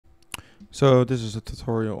So this is a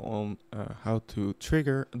tutorial on how to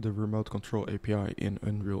trigger the remote control API in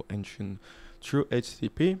Unreal Engine through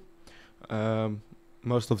HTTP. Um,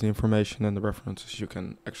 Most of the information and the references you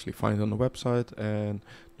can actually find on the website, and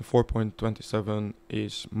the 4.27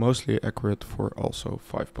 is mostly accurate for also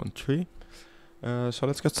 5.3. So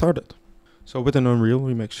let's get started. So within Unreal,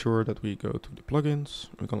 we make sure that we go to the plugins.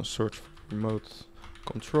 We're gonna search for remote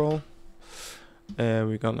control, and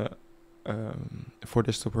we're gonna for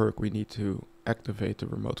this to work, we need to activate the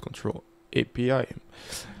remote control API.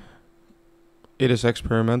 It is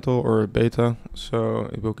experimental or a beta, so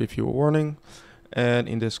it will give you a warning. And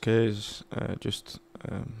in this case, just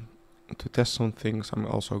to test some things, I'm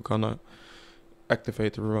also gonna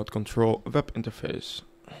activate the remote control web interface.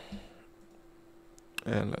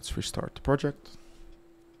 And let's restart the project.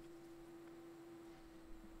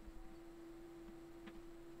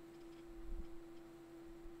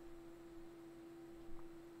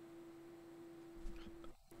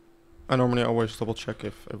 I normally always double check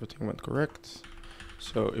if everything went correct.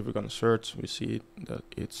 So if we're gonna search, we see that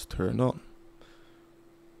it's turned on.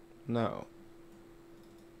 Now,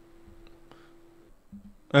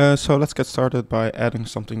 so let's get started by adding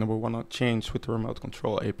something that we wanna change with the remote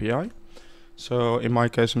control API. So in my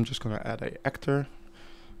case, I'm just gonna add a actor,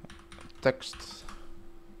 text,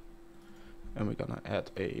 and we're gonna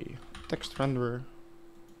add a text renderer.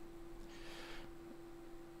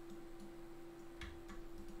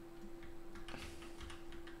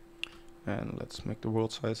 And let's make the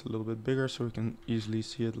world size a little bit bigger so we can easily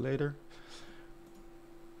see it later.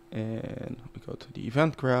 And we go to the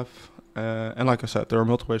event graph. And like I said, there are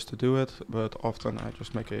multiple ways to do it, but often I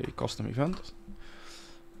just make a custom event.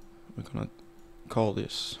 We're gonna call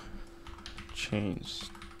this change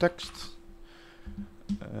text.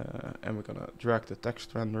 And we're gonna drag the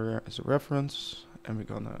text renderer as a reference. And we're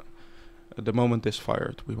gonna, the moment this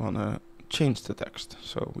fired, we wanna change the text.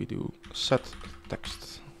 So we do set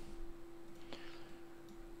text.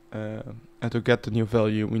 And to get the new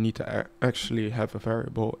value, we need to actually have a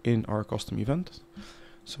variable in our custom event.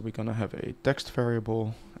 So we're gonna have a text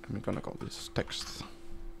variable, and we're gonna call this text.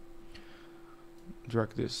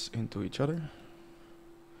 Drag this into each other.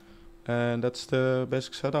 And that's the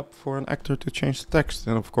basic setup for an actor to change the text.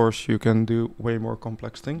 And of course, you can do way more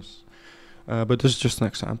complex things. But this is just an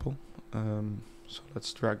example. So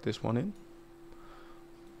let's drag this one in.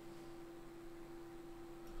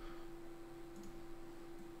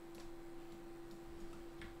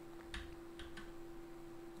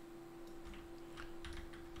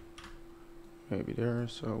 Maybe there,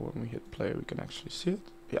 so when we hit play we can actually see it.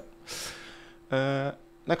 Yeah.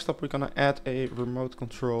 Next up, we're gonna add a remote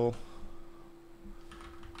control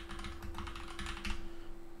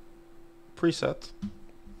preset,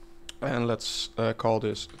 and let's call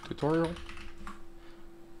this tutorial.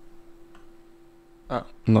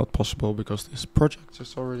 Not possible because this project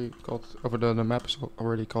is already called, over the map is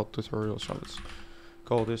already called tutorial, so let's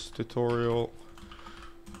call this tutorial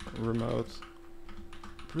remote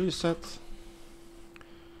preset.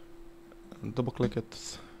 Double click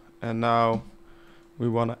it, and now we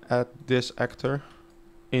want to add this actor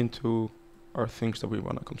into our things that we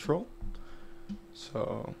want to control.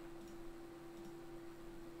 So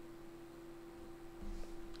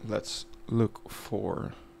let's look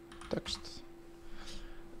for text,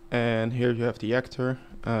 and here you have the actor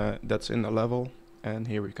that's in the level, and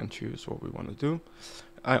here we can choose what we want to do.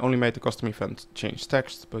 I only made the custom event change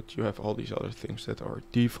text, but you have all these other things that are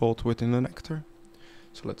default within an actor.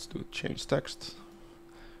 So let's do change text,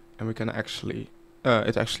 and we can actually,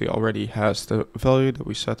 it actually already has the value that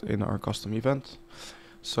we set in our custom event.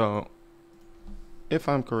 So if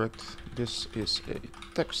I'm correct, this is a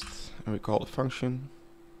text, and we call it function.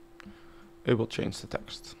 It will change the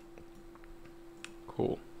text.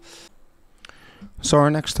 Cool. So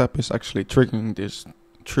our next step is actually triggering this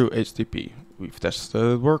through HTTP. We've tested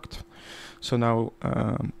it worked. So now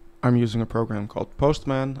I'm using a program called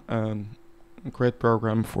Postman. A great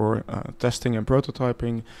program for testing and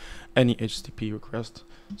prototyping any HTTP request.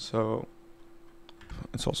 So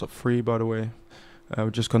it's also free, by the way.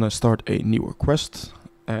 We're just gonna start a new request,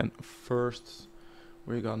 and first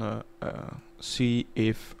we're gonna see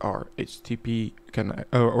if our HTTP can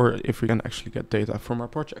or if we can actually get data from our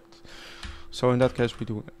project. So in that case, we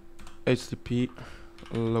do HTTP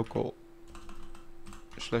local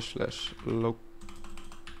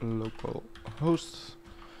local host,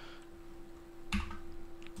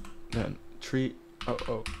 then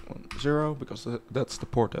 3010, because that's the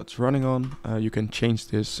port that's running on. You can change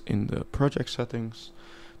this in the project settings.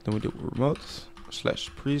 Then we do remote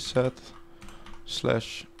 /preset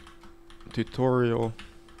 /tutorial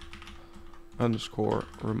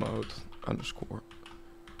 _remote underscore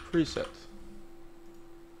preset.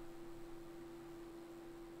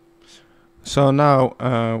 So now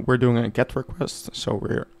we're doing a GET request. So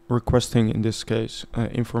we're requesting, in this case,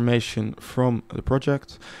 information from the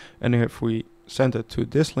project. And if we send it to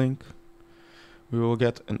this link, we will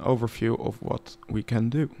get an overview of what we can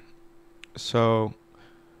do. So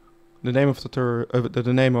the name of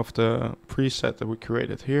the name of the preset that we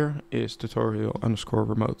created here is tutorial underscore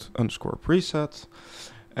remote underscore preset.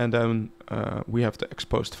 And then we have the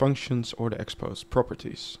exposed functions or the exposed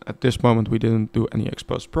properties. At this moment, we didn't do any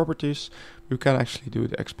exposed properties. We can actually do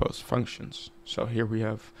the exposed functions. So here we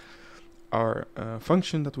have our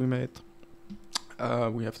function that we made.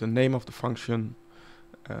 We have the name of the function.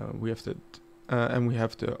 We have the and we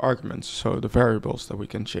have the arguments, so the variables that we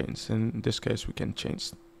can change. In this case, we can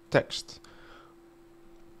change text.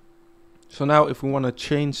 So now if we want to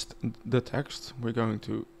change the text, we're going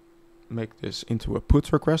to make this into a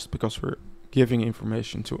put request because we're giving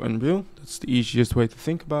information to Unreal. That's the easiest way to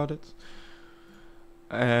think about it.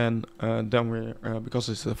 And then we're, because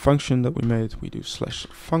it's a function that we made, we do slash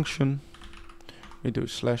function. We do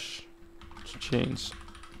slash change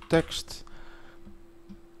text.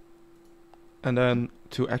 And then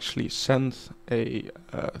to actually send a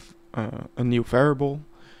new variable,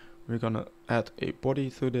 we're gonna add a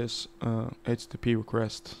body to this HTTP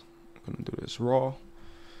request. I'm gonna do this raw,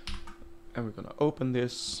 and we're gonna open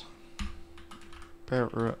this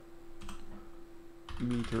parameters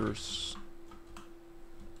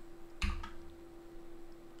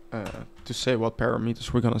to say what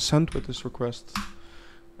parameters we're gonna send with this request,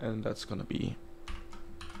 and that's gonna be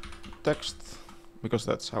text because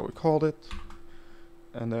that's how we called it.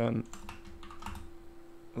 And then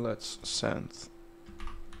let's send,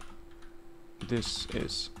 this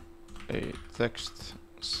is a text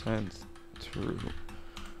sent through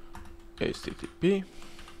HTTP.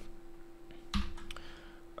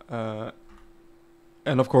 And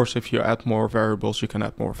of course, if you add more variables, you can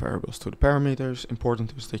add more variables to the parameters.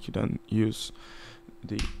 Important is that you then use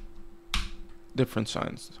the different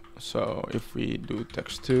signs. So if we do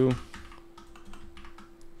text2,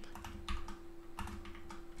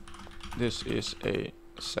 this is a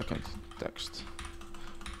second text.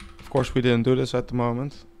 Of course, we didn't do this at the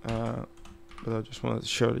moment, but I just wanted to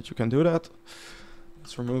show that you can do that.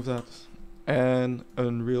 Let's remove that. And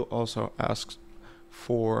Unreal also asks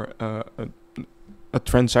for a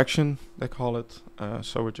transaction, they call it.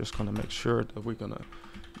 So we're just gonna make sure that we're gonna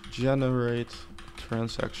generate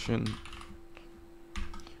transaction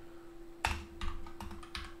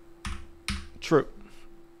true.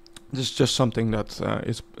 This is just something that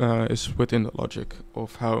is within the logic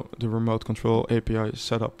of how the remote control API is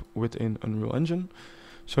set up within Unreal Engine.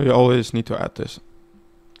 So you always need to add this.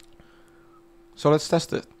 So let's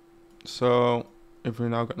test it. So if we're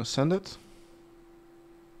now gonna send it,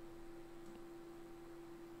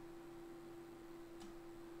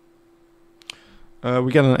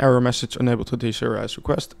 we get an error message unable to deserialize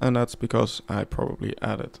request, and that's because I probably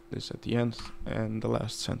added this at the end, and the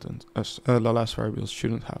last sentence, the last variable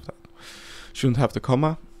shouldn't have that, shouldn't have the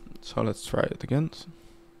comma. So let's try it again.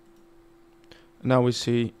 Now we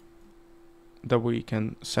see that we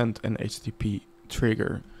can send an HTTP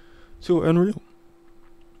trigger to Unreal.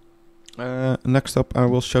 Next up, I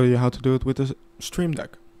will show you how to do it with the Stream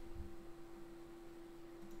Deck.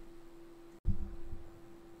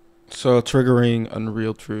 So triggering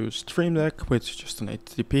Unreal through Stream Deck, which is just an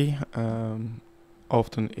HTTP.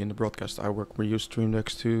 Often in the broadcast I work, we use Stream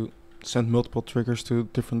Decks to send multiple triggers to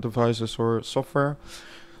different devices or software.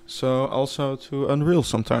 So also to Unreal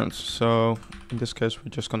sometimes. So in this case, we're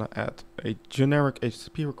just gonna add a generic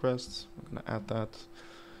HTTP request. We're gonna add that.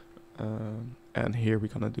 And here we're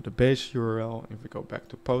gonna do the base URL. If we go back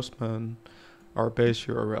to Postman, our base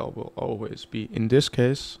URL will always be, in this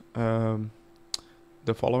case,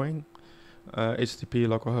 the following: HTTP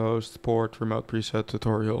localhost port remote preset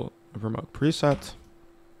tutorial remote preset.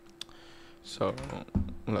 So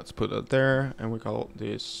let's put it there, and we call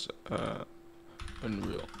this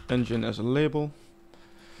Unreal Engine as a label.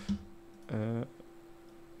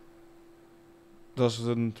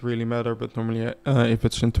 Doesn't really matter, but normally if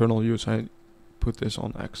it's internal use, I put this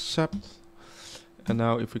on accept. And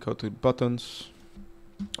now if we go to buttons,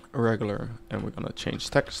 regular, and we're gonna change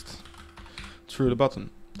text through the button.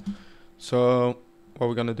 So what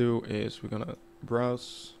we're gonna do is we're gonna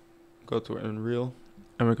browse, go to Unreal,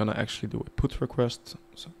 and we're gonna actually do a put request.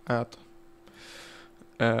 So add,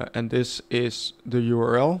 and this is the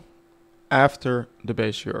URL after the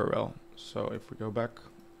base URL. So if we go back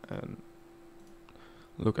and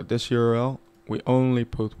look at this URL, we only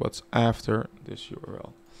put what's after this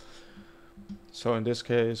URL. So in this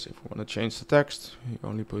case, if we want to change the text, you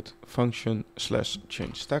only put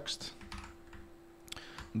function/change text.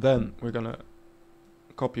 Then we're gonna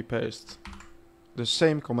copy paste the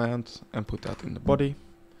same command and put that in the body.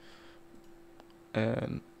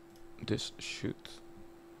 And this should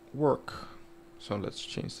work. So let's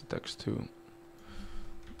change the text to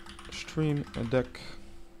stream a deck.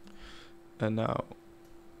 And now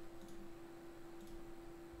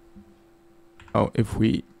if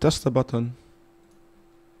we test the button,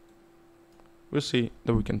 we'll see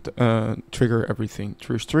that we can trigger everything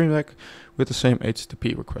through Stream Deck with the same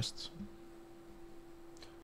HTTP requests.